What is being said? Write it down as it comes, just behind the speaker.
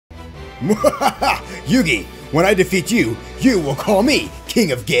Yugi, when I defeat you, you will call me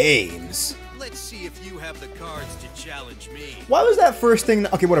King of Games. Let's see if you have the cards to challenge me. Why was that first thing?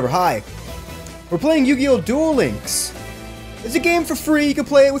 Okay, whatever. Hi. We're playing Yu-Gi-Oh! Duel Links. It's a game for free. You can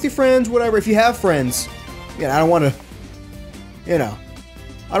play it with your friends, whatever, if you have friends. Yeah, I don't want to, you know,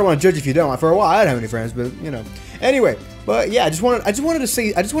 I don't want to judge if you don't. For a while, I didn't have any friends, but, you know. Anyway, but yeah, I just wanted to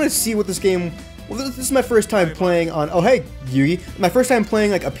see what this game. Well, this is my first time playing on. Oh, hey, Yugi. My first time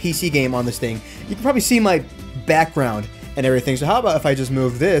playing like a PC game on this thing. You can probably see my background and everything. So how about if I just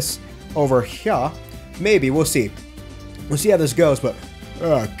move this over here? Maybe we'll see. We'll see how this goes. But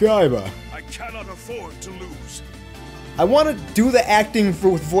Kaiba. I cannot afford to lose. I want to do the acting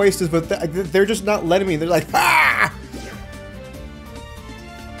with voices, but they're just not letting me. They're like, ah!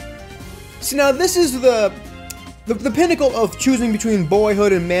 See, now this is the pinnacle of choosing between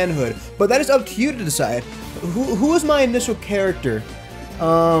boyhood and manhood, but that is up to you to decide. Who is my initial character?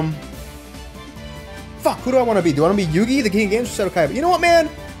 Fuck, who do I want to be? Do I want to be Yugi, the King of Games, or Seto Kaiba? You know what, man?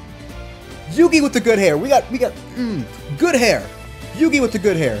 Yugi with the good hair. We got good hair. Yugi with the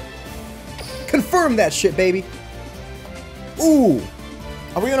good hair. Confirm that shit, baby. Ooh,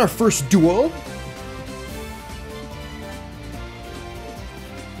 are we on our first duel?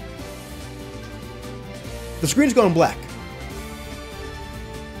 The screen's going black.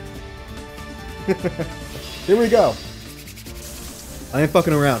 Here we go. I ain't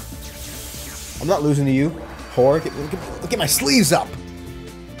fucking around. I'm not losing to you, whore. Get my sleeves up.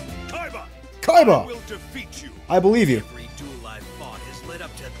 Kaiba! I will defeat you. I believe you. Every duel I've fought has led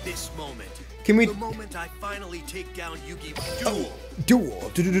up to this moment. Can we? The moment I finally take down Yugi.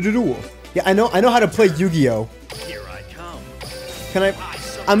 Duel. Yeah, I know how to play Yu-Gi-Oh. Here I come. Can I?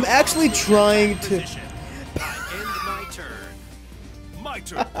 I'm actually trying to. My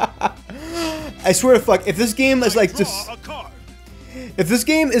turn. I swear to fuck, if this game is like just. If this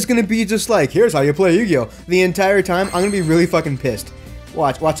game is gonna be just like, here's how you play Yu-Gi-Oh! The entire time, I'm gonna be really fucking pissed.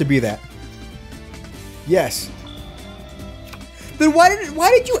 Watch it be that. Yes. Then why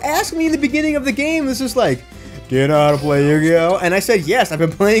did you ask me in the beginning of the game? This is like, do you know how to play Yu-Gi-Oh? And I said yes, I've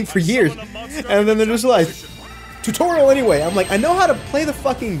been playing for years. And then they're just like, tutorial anyway. I'm like, I know how to play the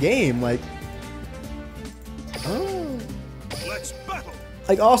fucking game. Like, oh. Let's battle.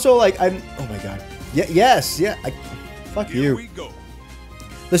 Like also like oh my god. Yeah, yes, yeah. Fuck Here you. we go.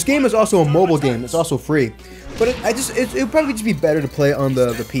 This game is also a mobile game. It's also free, but it would probably just be better to play on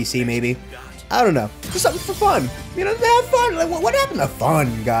the PC maybe. I don't know. Just something for fun. You know, have fun. Like, what happened to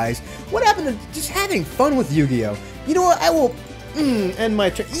fun, guys? What happened to just having fun with Yu-Gi-Oh? You know what? I will end my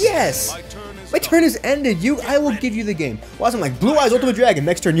turn. Yes! My turn is ended. I will give you the game. Well, I'm like, Blue Eyes Ultimate Dragon.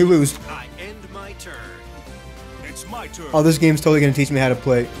 Next turn, you lose. I end my turn. It's my turn. Oh, this game's totally going to teach me how to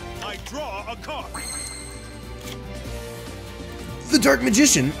play. I draw a card. The Dark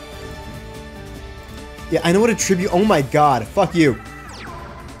Magician. Yeah, I know what a tribute. Oh my god. Fuck you.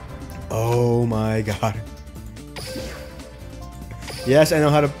 Oh my god. Yes, I know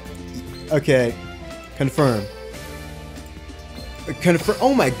how to. Okay. Confirm. Confirm.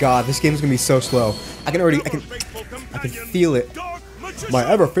 Oh my god, this game's gonna be so slow. I can feel it. My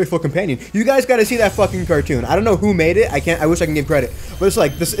ever faithful companion. You guys gotta see that fucking cartoon. I don't know who made it. I wish I can give credit. But it's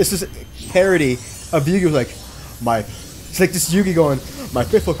like this. It's this parody of Yugi. Like it's like this Yugi going, my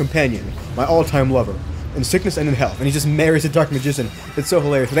faithful companion, my all-time lover. In sickness and in health, and he just marries the Dark Magician. It's so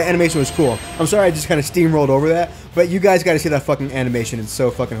hilarious. But that animation was cool. I'm sorry I just kind of steamrolled over that, but you guys got to see that fucking animation. It's so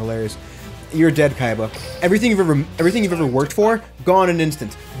fucking hilarious. You're dead, Kaiba. Everything you've ever worked for, gone in an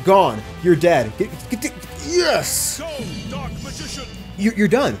instant. Gone. You're dead. Yes. Go, Dark Magician. You're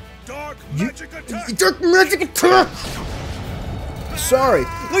done. Dark magic attack. Dark magic attack. Sorry.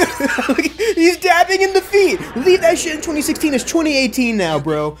 Look, he's dabbing in the feet. Leave that shit in 2016. It's 2018 now,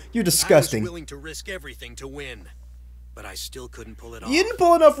 bro. You're disgusting. I was willing to risk everything to win, but I still couldn't pull it off. You didn't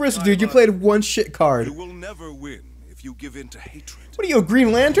pull enough risk, dude. You played one shit card. You will never win if you give in to hatred. What are you, a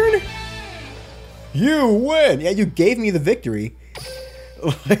Green Lantern? You win. Yeah, you gave me the victory.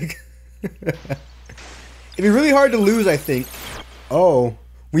 Like, it'd be really hard to lose, I think. Oh,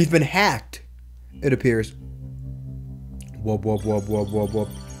 we've been hacked. It appears. Whoop, whoop, whoop, whoop, whoop, whoop.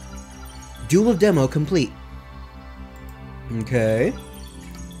 Duel demo complete. Okay.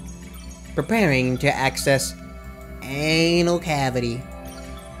 Preparing to access anal cavity.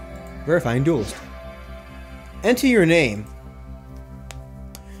 Verifying duelist. Enter your name.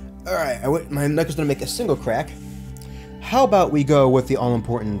 Alright, my knuckles gonna make a single crack. How about we go with the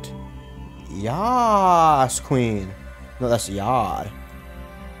all-important YAAAAS Queen? No, that's Yod.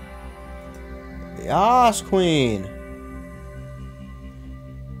 YAAAAS Queen.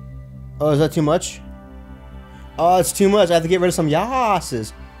 Oh, is that too much? Oh, it's too much. I have to get rid of some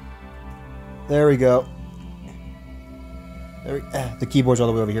YAAAASes. There we go. There we, the keyboard's all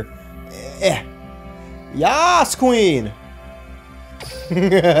the way over here. YAAAAS, queen!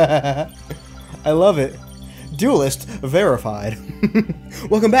 I love it. Duelist verified.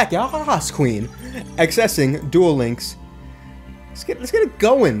 Welcome back, YAAAAS, queen. Accessing Duel Links. Let's get it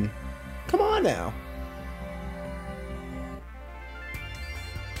going. Come on now.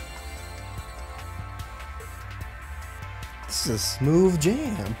 This is a smooth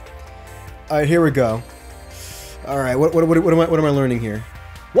jam. All right, here we go. All right, what am I learning here?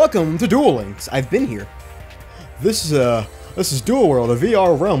 Welcome to Duel Links. I've been here. This is Duel World, a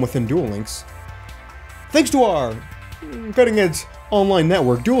VR realm within Duel Links. Thanks to our cutting-edge online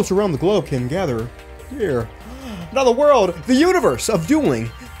network, duelists around the globe can gather here. Now the world, the universe of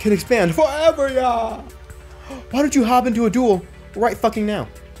dueling can expand forever, yeah. Why don't you hop into a duel right fucking now?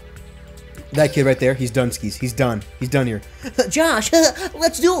 That kid right there, he's done skis. He's done. He's done here. Josh,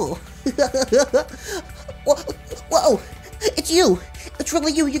 let's duel. Whoa, it's you. It's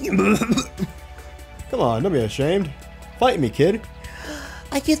really you. Come on, don't be ashamed. Fight me, kid.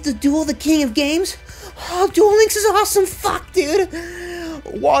 I get to duel the king of games? Oh, Duel Links is awesome. Fuck, dude.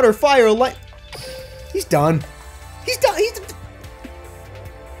 Water, fire, light. He's done. He's done.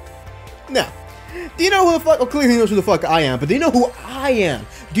 Now, do you know who the fuck? Well, clearly he knows who the fuck I am, but do you know who I am?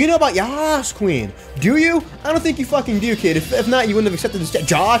 Do you know about YAAAAS, queen? Do you? I don't think you fucking do, kid. If not, you wouldn't have accepted this.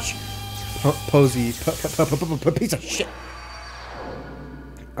 Josh? Posey. Piece of shit.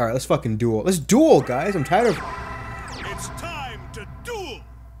 Alright, let's fucking duel. Let's duel, guys. I'm tired of... It's time to duel.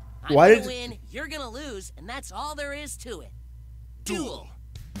 Why I'm did... gonna win, you're gonna lose, and that's all there is to it. Duel.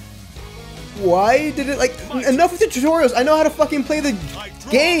 Why did it, like... Enough with the tutorials. I know how to fucking play the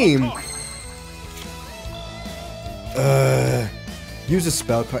game. Use a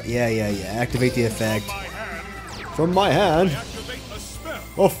spell card. Yeah. Activate the effect. From my hand.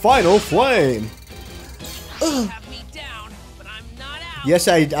 A final flame. Have me down, but I'm not out. Yes,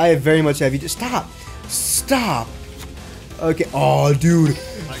 I very much have you. Stop. Stop. Okay. Oh, dude.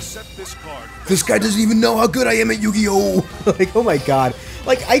 I set this card. This guy doesn't even know how good I am at Yu-Gi-Oh! Like, oh my god.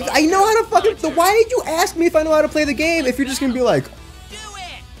 Like, I know how to fucking... Why did you ask me if I know how to play the game if you're just gonna be like... Do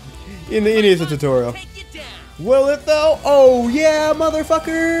it. It needs a tutorial. Take you down. Will it though? Oh yeah,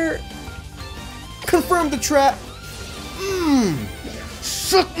 motherfucker! Confirm the trap.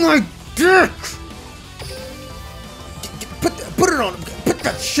 Suck my dick. Put it on. Put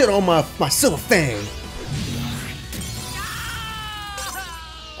that shit on my silver fang.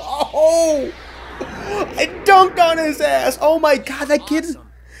 Oh! I dunked on his ass. Oh my god, that kid. Awesome.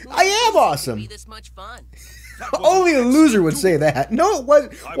 I am awesome. Be this much fun. Only a loser would say that. No, it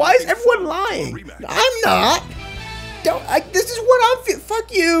wasn't. Why is everyone lying? I'm not. This is what I'm.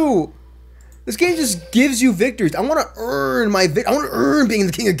 Fuck you. This game just gives you victories. I want to earn my. I want to earn being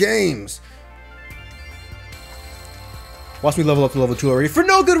the king of games. Watch me level up to level 2 already for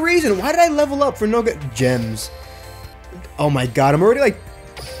no good reason. Why did I level up for no good gems? Oh my god, I'm already like,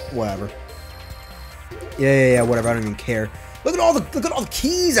 whatever. Yeah. Whatever. I don't even care. Look at all the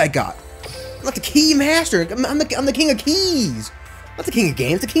keys I got. I'm not the key master. I'm the king of keys. Not the king of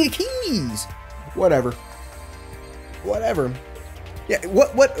games. The king of keys. Whatever. Yeah.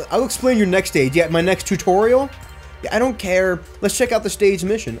 What? I'll explain your next stage. Yeah. My next tutorial. Yeah. I don't care. Let's check out the stage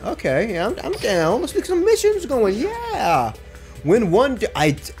mission. Okay. Yeah. I'm down. Let's get some missions going. Yeah. Win one.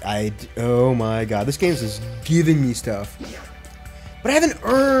 Oh my god. This game's just giving me stuff. But I haven't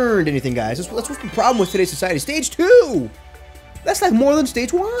earned anything, guys. That's what's the problem with today's society. Stage 2. That's like more than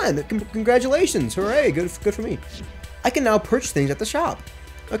stage 1. Congratulations. Hooray. Good for me. I can now purchase things at the shop.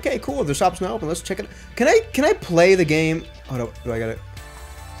 Okay, cool. The shop's now open. Let's check it. Can I play the game? Oh no, do I got it?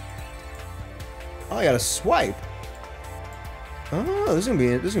 Oh, I gotta swipe. Oh, this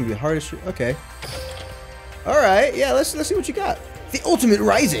is gonna be hard as shit. Okay. Alright, yeah, let's see what you got. The Ultimate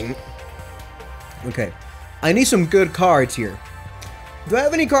Rising. Okay. I need some good cards here. Do I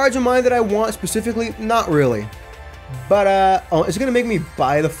have any cards in mind that I want specifically? Not really. But oh, is it gonna make me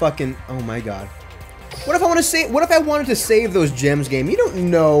buy the fucking... Oh my god. What if I want to save? What if I wanted to save those gems game? You don't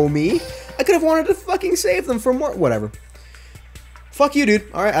know me. I could have wanted to fucking save them for more. Whatever. Fuck you,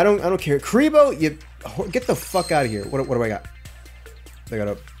 dude. All right, I don't care. Kribo, you get the fuck out of here. What do I got? I got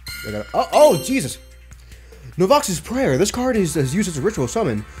a. Oh, Jesus. Novox's Prayer. This card is used as a ritual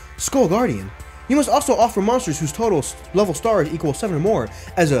summon. Skull Guardian. You must also offer monsters whose total level stars equal 7 or more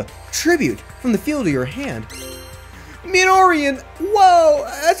as a tribute from the field of your hand. Minorian! Whoa!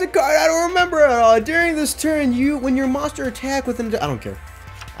 That's a card I don't remember at all. During this turn, when your monster attack with an... I don't care.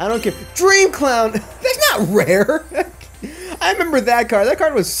 Dream Clown! That's not rare! I remember that card. That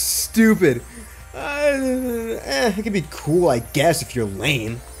card was stupid. It could be cool, I guess, if you're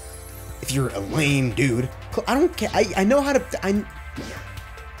lame. if you're a lame dude. I don't care. I know how to.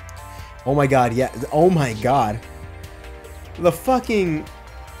 Oh my god, yeah. Oh my god. The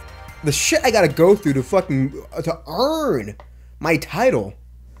shit I gotta go through to earn my title.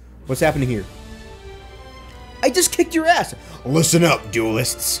 What's happening here? I just kicked your ass. Listen up,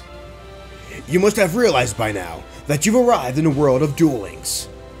 duelists. You must have realized by now that you've arrived in the world of Duel Links.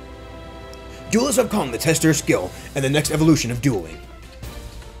 Duelists have come to test their skill in the next evolution of dueling.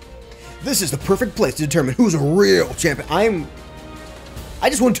 This is the perfect place to determine who's a real champion. I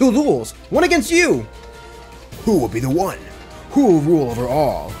just won 2 duels. One against you. Who will be the one? Who will rule over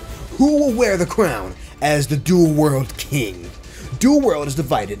all? Who will wear the crown as the Duel World King? Duel World is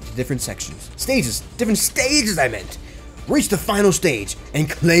divided into different sections. Different stages I meant. Reach the final stage and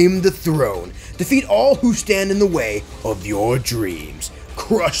claim the throne. Defeat all who stand in the way of your dreams.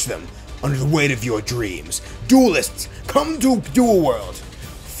 Crush them under the weight of your dreams. Duelists, come to Duel World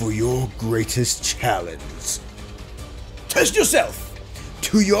for your greatest challenge. Test yourself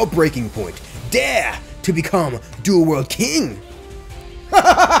to your breaking point. Dare to become Duel World King.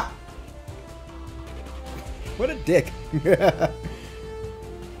 What a dick.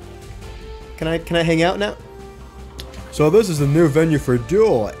 Can I hang out now? So this is the new venue for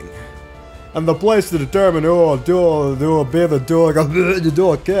dueling, and the place to determine who will be the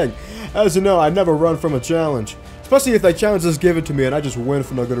duel king. As you know, I never run from a challenge, especially if that challenge is given to me and I just win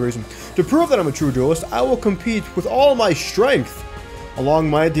for no good reason. To prove that I'm a true duelist, I will compete with all my strength, along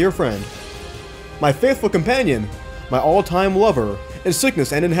my dear friend, my faithful companion, my all-time lover, in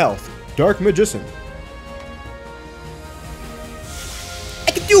sickness and in health, Dark Magician.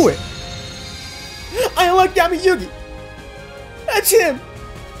 I can do it! I unlocked Yami Yugi! That's him!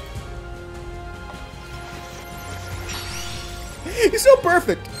 He's so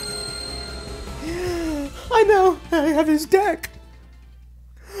perfect! I know, I have his deck!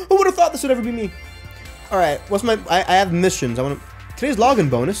 Who would have thought this would ever be me? Alright, what's my... I have missions. Today's login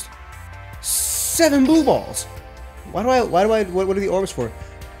bonus. 7 blue balls. What are the orbs for?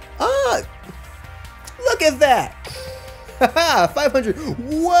 Ah! Look at that! Haha, 500.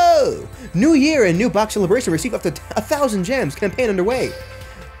 Whoa! New year and new box celebration. Receive up to 1,000 gems. Campaign underway.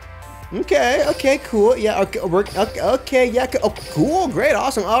 Okay, cool. Yeah, okay, yeah, oh, cool, great,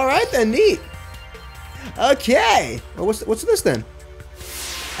 awesome. All right then, neat. Okay. Well, what's this then?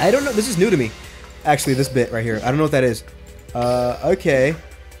 I don't know. This is new to me. Actually, this bit right here. I don't know what that is. Okay.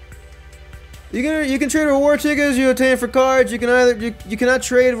 You can trade reward tickets you obtain for cards. You cannot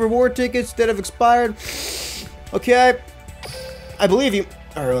trade reward tickets that have expired. Okay. I believe you.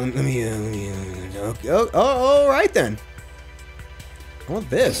 Alright, let me all right then. I want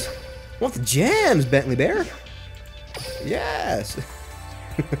this. I want the gems, Bentley Bear. Yes.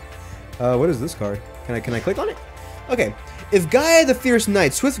 What is this card? Can I click on it? Okay. If Gaia the Fierce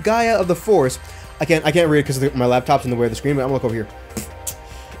Knight, Swift Gaia of the Force, I can't read it because my laptop's in the way of the screen, but I'm gonna look over here.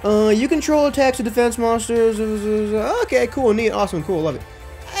 You control attacks of defense monsters. Okay, cool, neat, awesome, cool, love it.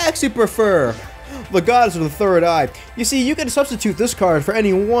 I actually prefer the Goddess of the Third Eye. You see, you can substitute this card for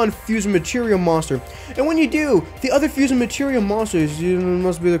any one fusion material monster, and when you do, the other fusion material monsters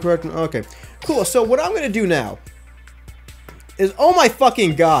must be the correct one. Okay, cool. So what I'm gonna do now is, oh my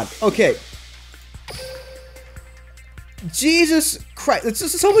fucking god. Okay. Jesus Christ, it's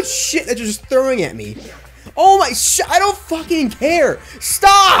just so much shit that you're just throwing at me. Oh my I don't fucking care.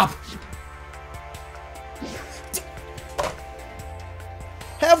 Stop!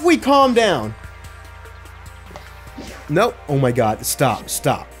 Have we calmed down? Nope. Oh my god,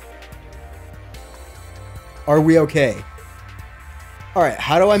 stop. Are we okay? Alright,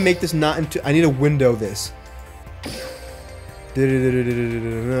 how do I make this not into... I need to window this.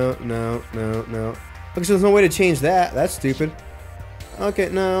 No. Okay, so there's no way to change that. That's stupid. Okay,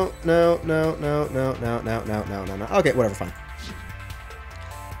 no. Okay, whatever, fine.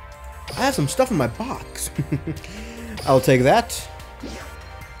 I have some stuff in my box. I'll take that.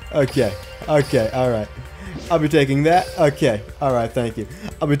 Okay, alright. I'll be taking that. Okay, alright, thank you.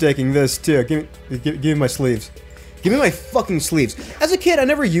 I'll be taking this too. Give me my sleeves. Give me my fucking sleeves. As a kid, I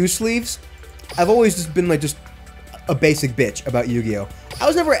never used sleeves. I've always just been like a basic bitch about Yu-Gi-Oh! I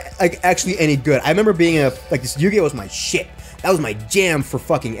was never like actually any good. I remember being this Yu-Gi-Oh! Was my shit. That was my jam for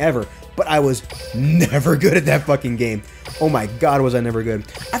fucking ever. But I was never good at that fucking game. Oh my god, was I never good.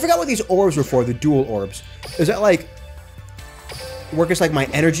 I forgot what these orbs were for, the dual orbs. Is that like work as like my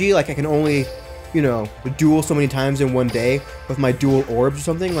energy? Like I can only, you know, duel so many times in one day with my dual orbs or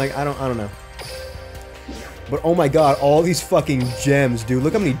something? Like I don't know. But oh my god, all these fucking gems, dude.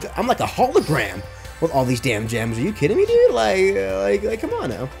 Look how many. I'm like a hologram with all these damn gems. Are you kidding me, dude? Like come on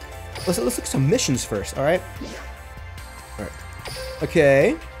now. Let's look at some missions first, alright? Alright.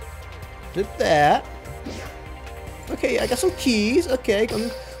 Okay. Did that. Okay, I got some keys. Okay,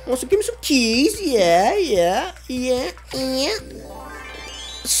 wants to give me some keys. Yeah.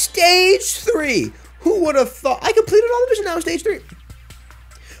 Stage 3. Who would have thought? I completed all the missions now. Stage 3.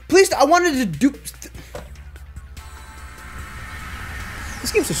 Please, I wanted to do.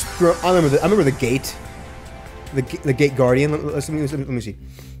 This game's just. I remember the gate. The gate guardian. Let me see.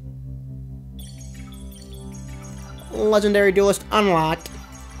 Legendary duelist unlocked.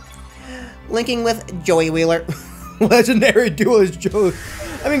 Linking with Joey Wheeler. Legendary duelist Joey.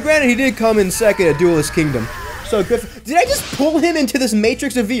 I mean, granted, he did come in second at Duelist Kingdom. So good. Did I just pull him into this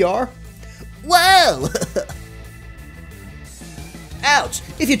matrix of VR? Whoa! Ouch!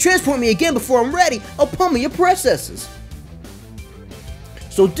 If you transport me again before I'm ready, I'll pummel your processes.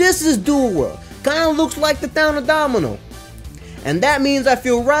 So this is Duel World. Kinda looks like the town of Domino. And that means I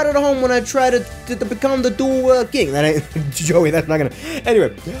feel right at home when I try to become the Duel World King. That ain't Joey, that's not gonna.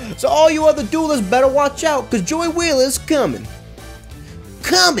 Anyway, so all you other duelists better watch out, because Joey Wheeler is coming.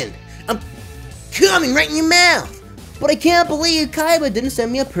 Coming! I'm coming right in your mouth! But I can't believe Kaiba didn't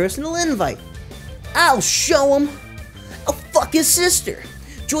send me a personal invite. I'll show him! I'll fuck his sister!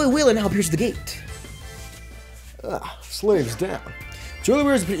 Joey Wheeler now appears at the gate. Slaves down. Joey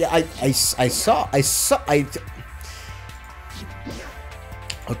Wheeler's. I saw.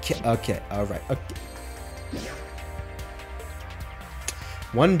 Okay, alright. Okay.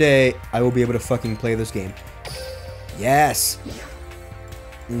 One day, I will be able to fucking play this game. Yes!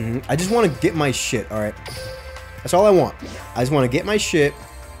 I just want to get my shit, alright? That's all I want. I just want to get my shit.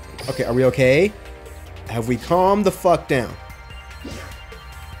 Okay, are we okay? Have we calmed the fuck down?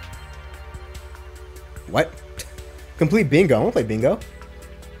 What? Complete bingo. I want to play bingo.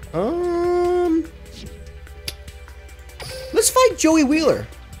 Let's fight Joey Wheeler.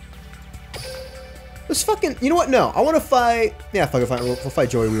 Let's fucking. You know what? No, I want to fight. Yeah, fucking fight. We'll fight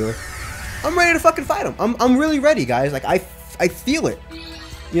Joey Wheeler. I'm ready to fucking fight him. I'm really ready, guys. Like I feel it.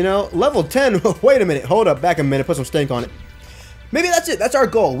 You know, level 10. Wait a minute. Hold up. Back a minute. Put some stink on it. Maybe that's it. That's our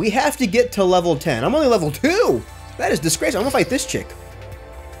goal. We have to get to level 10. I'm only level 2. That is disgraceful. I'm gonna fight this chick.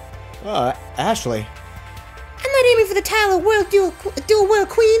 Ashley. I'm not aiming for the title of Duel World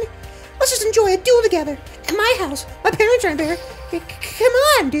Queen. Let's just enjoy a duel together. At my house. My parents aren't there. Come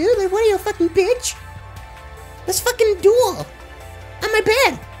on, dude. Like, what are you, a fucking bitch? Let's fucking duel. On my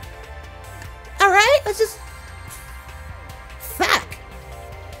bed. Alright? Let's just... Fuck.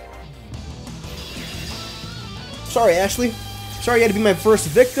 Sorry, Ashley. Sorry you had to be my first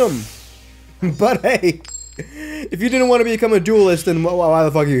victim. But hey, if you didn't want to become a duelist, then why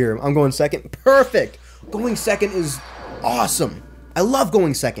the fuck are you here? I'm going second. Perfect. Going second is awesome. I love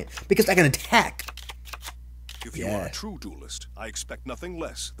going second because I can attack. If you are a true duelist, I expect nothing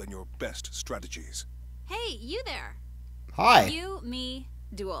less than your best strategies. Hey, you there. Hi. You, me,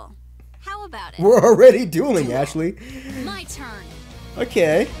 duel. How about it? We're already dueling, Ashley. My turn.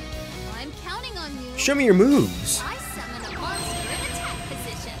 Okay. I'm counting on you. Show me your moves. I summon a monster in attack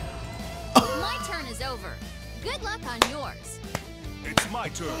position. My turn is over. Good luck on yours. It's my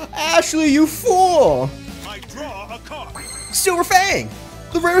turn. Ashley, you fool. I draw a card. Silver Fang.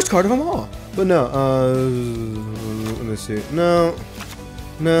 The rarest card of them all. But no, let me see. No.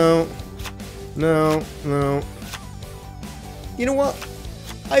 You know what?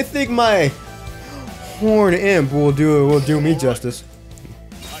 I think my horn imp will do me justice.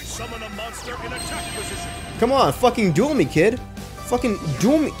 I summon a monster in attack position. Come on, fucking duel me, kid. Fucking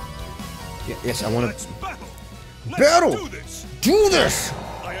duel me. Yes, I want Let's to battle. battle. Do this. Do this.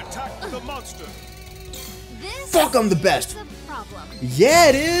 I attack the monster. This Fuck, I'm the best. is a problem. Yeah,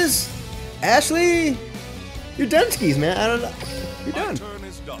 it is. Ashley, you're done skis, man. I don't know. You're My done. turn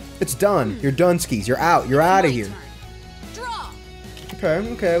is done. It's done. You're done skis. You're out. You're out of My here. turn. Draw.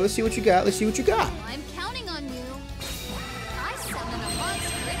 Okay. Let's see what you got. I'm counting on you. I summon a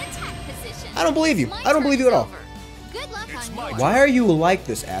monster in attack position. I don't believe you. My I don't believe you at all. turn is over. Good luck It's on my yours. Why are you like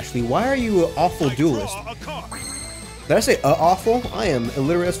this, Ashley? Why are you an awful I duelist? draw a card. Did I say awful? I am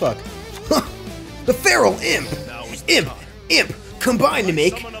illiterate as fuck. The feral imp! Now is the time. Imp! Combined to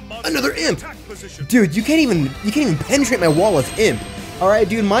make Summon a monster another in imp! attack position. Dude, you can't even penetrate my wall of imp. Alright,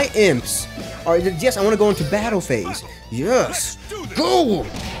 dude, my imps. Alright, yes, I want to go into battle phase. Yes! Let's do this. Go!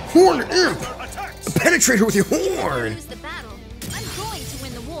 Horn imp! Attacks. Penetrate her with your horn! Lose the battle. I'm going to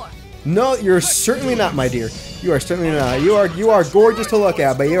win the war. No, you're certainly not, my dear. You are certainly not. You are gorgeous to look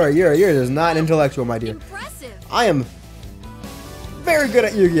at, but you're just not intellectual, my dear. Impressive. I am very good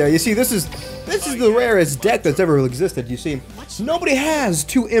at Yu-Gi-Oh! You see, this is the rarest deck that's ever existed. You see, nobody has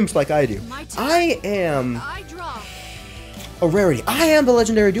two imps like I do. My turn. I am I draw. a rarity. I am the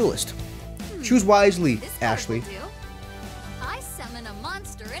legendary duelist. Choose wisely, This card Ashley. will do. I summon a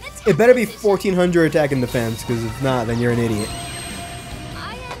monster in attack It better be 1400 attack and defense, because if not, then you're an idiot.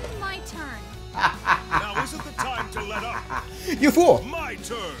 I end my turn. Now isn't the time to let up. You fool! My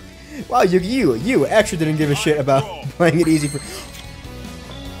turn. Wow, you actually didn't give a shit about playing it easy for...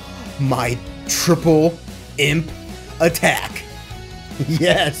 My triple imp attack.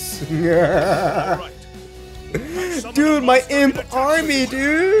 Yes. Right. Dude, my imp army,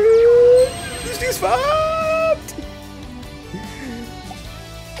 dude. This dude's fucked.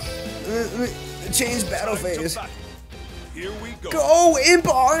 Change battle phase. Here we go. Go, imp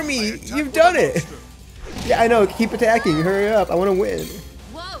army. You've done it. Yeah, I know. Keep attacking. Hurry up. I want to win.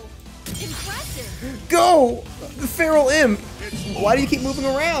 Whoa, impressive. Go, the feral imp. Why do you keep moving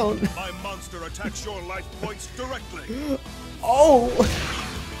around? My monster attacks your life points directly. Oh!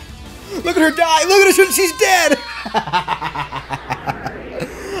 Look at her die! Look at her! She's dead!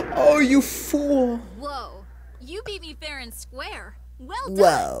 Oh, you fool! Whoa, you beat me fair and square. Well done.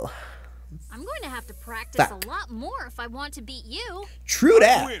 Whoa. I'm going to have to practice Fuck. a lot more if I want to beat you. True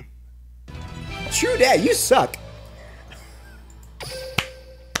that. Win. True that. You suck.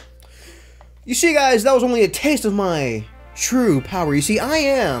 You see, guys, that was only a taste of my true power. You see, I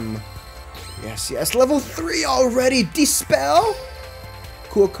am... Yes, level 3 already. Dispel?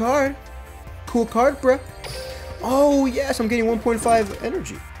 Cool card. Cool card, bruh. Oh, yes, I'm getting 1.5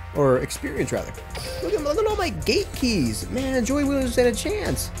 energy. Or experience, rather. Look at all my gate keys. Man, Joey Williams had a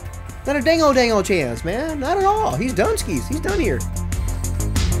chance. Not a dango chance, man. Not at all. He's done skis. He's done here.